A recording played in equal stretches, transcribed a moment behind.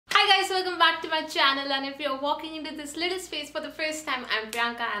back to my channel, and if you're walking into this little space for the first time, I'm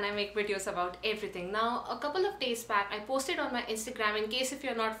Priyanka and I make videos about everything. Now, a couple of days back, I posted on my Instagram. In case if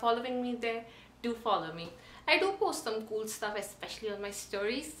you're not following me there, do follow me. I do post some cool stuff, especially on my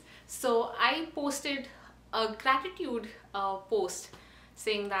stories. So I posted a gratitude post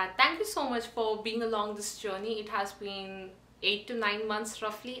saying that thank you so much for being along this journey. It has been 8 to 9 months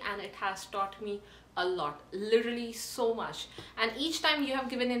roughly, and it has taught me a lot, literally so much. And each time you have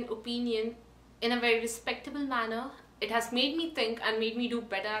given an opinion in a very respectable manner, it has made me think and made me do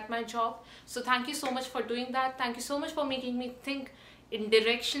better at my job. So thank you so much for doing that. Thank you so much for making me think in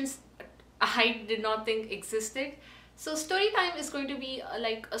directions I did not think existed. So story time is going to be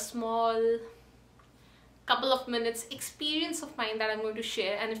like a small couple of minutes experience of mine that I'm going to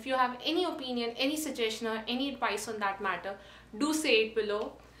share, and if you have any opinion, any suggestion or any advice on that matter, do say it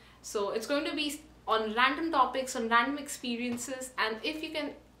below. So it's going to be on random topics, on random experiences, and if you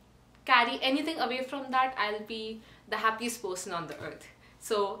can carry anything away from that, I'll be the happiest person on the earth.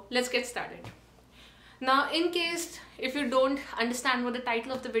 So let's get started. Now, in case if you don't understand what the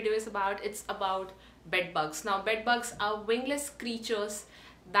title of the video is about, it's about bedbugs. Now, bedbugs are wingless creatures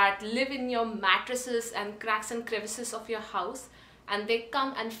that live in your mattresses and cracks and crevices of your house, and they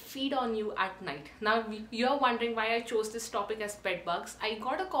come and feed on you at night. Now, you're wondering why I chose this topic as bedbugs. I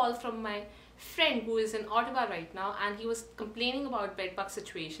got a call from my friend who is in Ottawa right now, and he was complaining about bedbug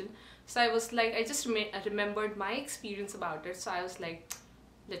situation. So I was like, I just remembered my experience about it, so I was like,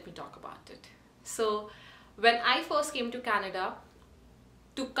 let me talk about it. So when I first came to Canada,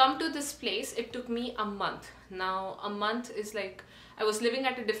 to come to this place, it took me a month. Now, a month is like, I was living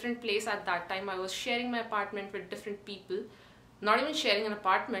at a different place at that time. I was sharing my apartment with different people. Not even sharing an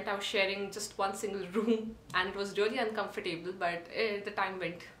apartment, I was sharing just one single room, and it was really uncomfortable, but the time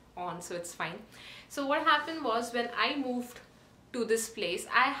went on, so it's fine. So what happened was, when I moved to this place,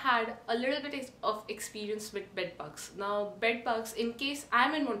 I had a little bit of experience with bedbugs. Now, bedbugs, in case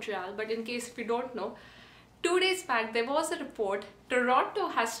I'm in Montreal, but in case if you don't know, 2 days back there was a report Toronto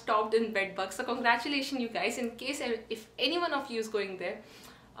has stopped in bedbugs. So congratulations you guys. In case if any one of you is going there,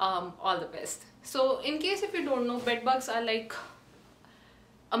 all the best. So in case if you don't know, bedbugs are like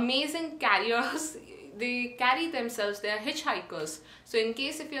amazing carriers. They carry themselves, they are hitchhikers. So in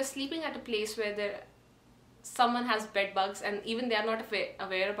case if you're sleeping at a place where someone has bedbugs and even they are not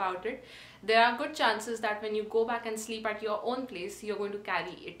aware about it, there are good chances that when you go back and sleep at your own place, you're going to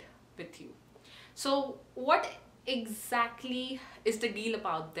carry it with you. So what exactly is the deal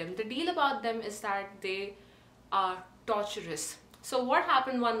about them? The deal about them is that they are torturous. So what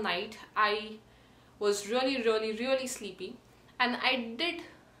happened one night, I was really sleepy, and I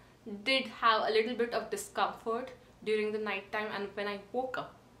did have a little bit of discomfort during the night time. And when I woke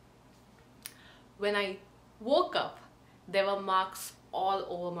up, there were marks all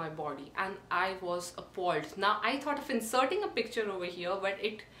over my body, and I was appalled. Now, I thought of inserting a picture over here, but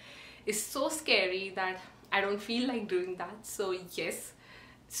it is so scary that I don't feel like doing that. So yes,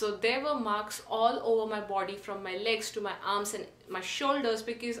 so there were marks all over my body, from my legs to my arms and my shoulders,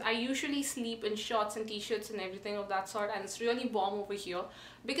 because I usually sleep in shorts and t-shirts and everything of that sort, and it's really warm over here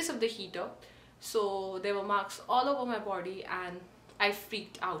because of the heater. So there were marks all over my body, and I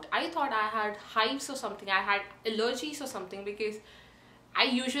freaked out. I thought I had hives or something, I had allergies or something, because I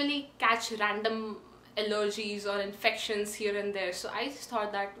usually catch random allergies or infections here and there. So I just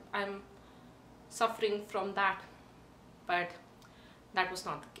thought that I'm suffering from that, but that was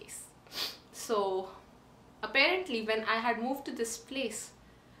not the case. So apparently when I had moved to this place,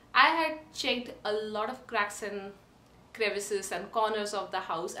 I had checked a lot of cracks and crevices and corners of the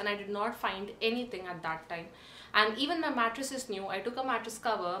house, and I did not find anything at that time. And even my mattress is new. I took a mattress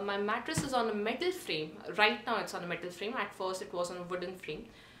cover. My mattress is on a metal frame. Right now it's on a metal frame. At first it was on a wooden frame,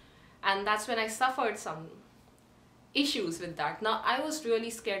 and that's when I suffered some issues with that. Now, I was really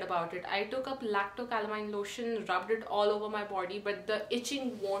scared about it. I took up lactocalamine lotion, rubbed it all over my body, but the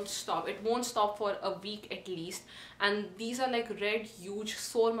itching won't stop. It won't stop for a week at least, and these are like red huge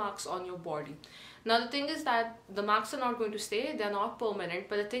sore marks on your body. Now, the thing is that the marks are not going to stay, they're not permanent,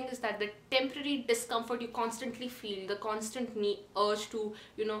 but the thing is that the temporary discomfort you constantly feel, the constant urge to,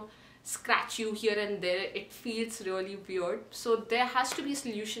 scratch you here and there, it feels really weird. So there has to be a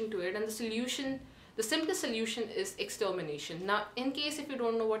solution to it, and the simplest solution is extermination. Now, in case if you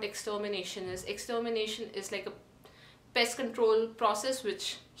don't know what extermination is like a pest control process,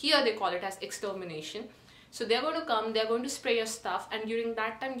 which here they call it as extermination. So they're going to come, they're going to spray your stuff, and during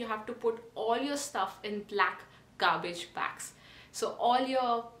that time you have to put all your stuff in black garbage bags. So all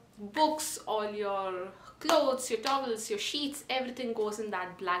your books, all your clothes, your towels, your sheets, everything goes in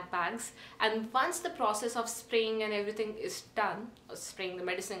that black bags. And once the process of spraying and everything is done, or spraying the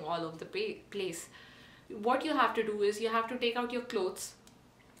medicine all over the place, what you have to do is you have to take out your clothes,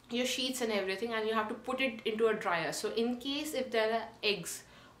 your sheets and everything, and you have to put it into a dryer. So in case if there are eggs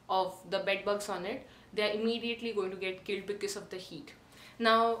of the bed bugs on it, they are immediately going to get killed because of the heat.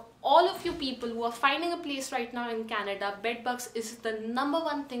 Now, all of you people who are finding a place right now in Canada, bed bugs is the number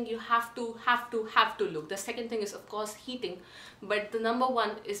one thing you have to look. The second thing is of course heating, but the number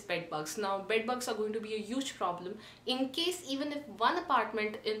one is bed bugs. Now, bed bugs are going to be a huge problem. In case even if one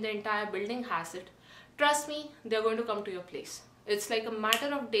apartment in the entire building has it, trust me, they're going to come to your place. It's like a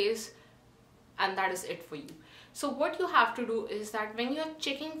matter of days, and that is it for you. So what you have to do is that when you're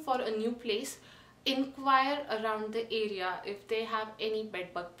checking for a new place, inquire around the area if they have any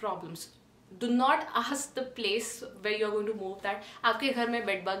bed bug problems. Do not ask the place where you're going to move that आपके घर में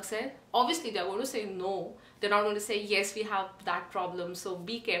bed bugs है. Obviously they're going to say no. They're not going to say yes, we have that problem, so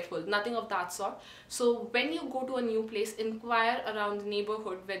be careful. Nothing of that sort. So when you go to a new place, inquire around the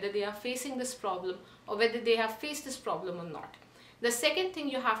neighborhood whether they are facing this problem or whether they have faced this problem or not. The second thing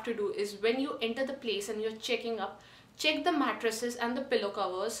you have to do is when you enter the place and you're checking up, check the mattresses and the pillow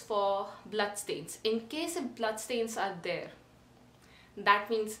covers for blood stains. In case if blood stains are there,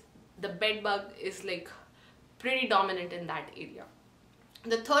 that means the bed bug is like pretty dominant in that area.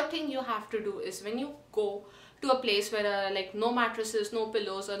 The third thing you have to do is when you go to a place where like no mattresses, no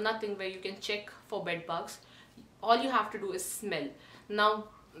pillows or nothing where you can check for bed bugs, all you have to do is smell. Now,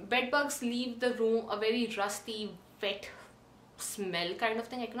 bed bugs leave the room a very rusty, wet smell kind of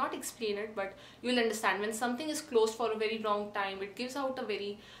thing. I cannot explain it, but you'll understand. When something is closed for a very long time, it gives out a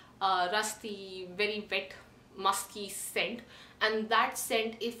very rusty, very wet, musky scent. And that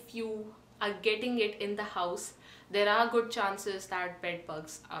scent, if you are getting it in the house, there are good chances that bed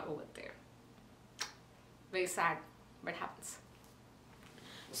bugs are over there. Very sad, but happens.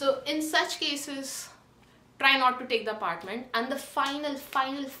 So in such cases, try not to take the apartment. And the final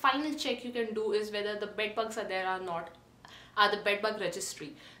check you can do is whether the bed bugs are there or not, the bedbug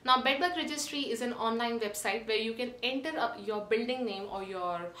registry. Now, bedbug registry is an online website where you can enter your building name or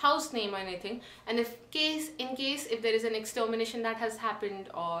your house name or anything, and in case if there is an extermination that has happened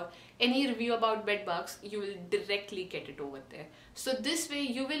or any review about bedbugs, you will directly get it over there. So this way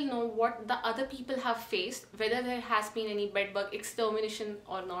you will know what the other people have faced, whether there has been any bedbug extermination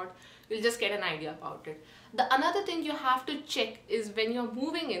or not. You'll just get an idea about it. The another thing you have to check is when you're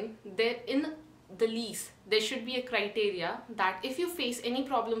moving in, the lease, there should be a criteria that if you face any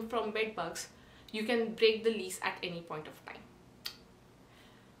problem from bed bugs, you can break the lease at any point of time.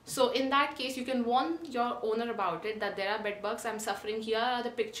 So in that case, you can warn your owner about it that there are bed bugs, I'm suffering, here are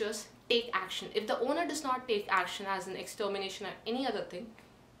the pictures, take action. If the owner does not take action as an extermination or any other thing,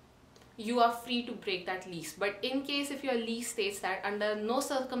 you are free to break that lease. But in case if your lease states that under no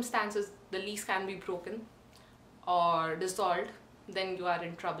circumstances the lease can be broken or dissolved, then you are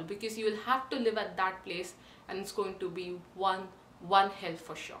in trouble, because you will have to live at that place and it's going to be one hell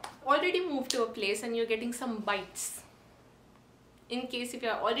for sure. Already moved to a place and you're getting some bites. In case if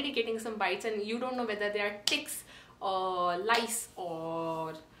you're already getting some bites and you don't know whether they are ticks or lice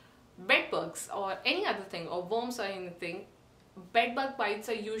or bed bugs or any other thing or worms or anything, bed bug bites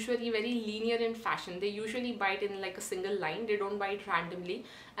are usually very linear in fashion. They usually bite in like a single line, they don't bite randomly,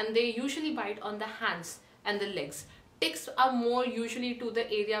 and they usually bite on the hands and the legs. Ticks are more usually to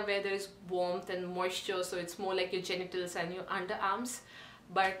the area where there is warmth and moisture, so it's more like your genitals and your underarms.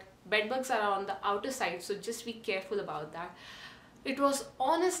 But bedbugs are on the outer side, so just be careful about that. It was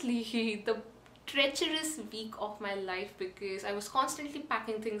honestly the treacherous week of my life because I was constantly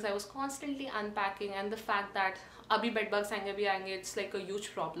packing things, I was constantly unpacking, and the fact that abhi bedbugs aenge bhi aenge, it's like a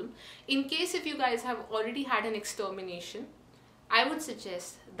huge problem. In case if you guys have already had an extermination, I would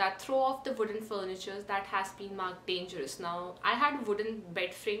suggest that throw off the wooden furniture that has been marked dangerous. Now, I had a wooden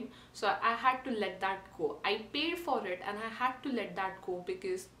bed frame, so I had to let that go. I paid for it and I had to let that go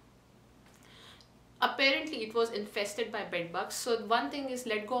because apparently it was infested by bed bugs. So one thing is,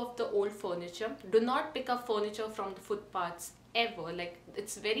 let go of the old furniture. Do not pick up furniture from the footpaths ever. Like,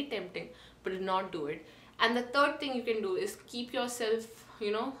 it's very tempting, but do not do it. And the third thing you can do is keep yourself,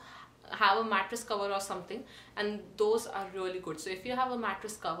 have a mattress cover or something, and those are really good. So if you have a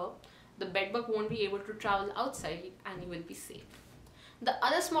mattress cover, the bedbug won't be able to travel outside and you will be safe. The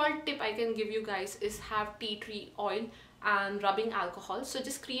other small tip I can give you guys is have tea tree oil and rubbing alcohol. So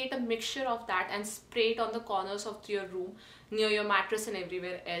just create a mixture of that and spray it on the corners of your room, near your mattress and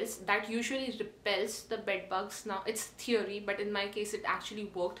everywhere else. That usually repels the bed bugs. Now, it's theory, but in my case it actually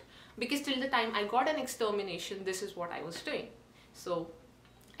worked, because till the time I got an extermination, this is what I was doing. So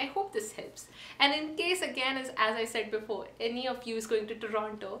I hope this helps. And in case, again, as I said before, any of you is going to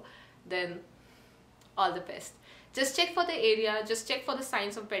Toronto, then all the best. Just check for the area, just check for the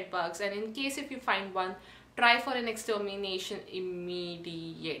signs of bed bugs, and in case if you find one, try for an extermination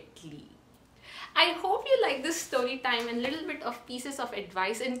immediately. I hope you like this story time and little bit of pieces of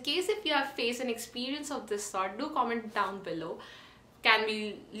advice. In case if you have faced an experience of this sort, do comment down below. Can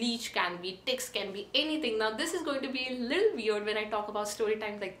be leech, can be ticks, can be anything. Now this is going to be a little weird when I talk about story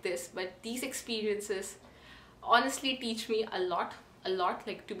time like this, but these experiences honestly teach me a lot,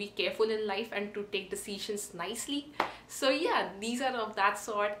 like to be careful in life and to take decisions nicely. So yeah, these are of that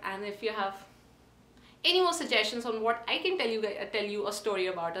sort, and if you have any more suggestions on what I can tell you a story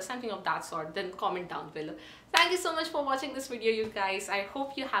about or something of that sort, then comment down below. Thank you so much for watching this video, you guys. I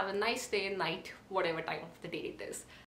hope you have a nice day, night, whatever time of the day it is.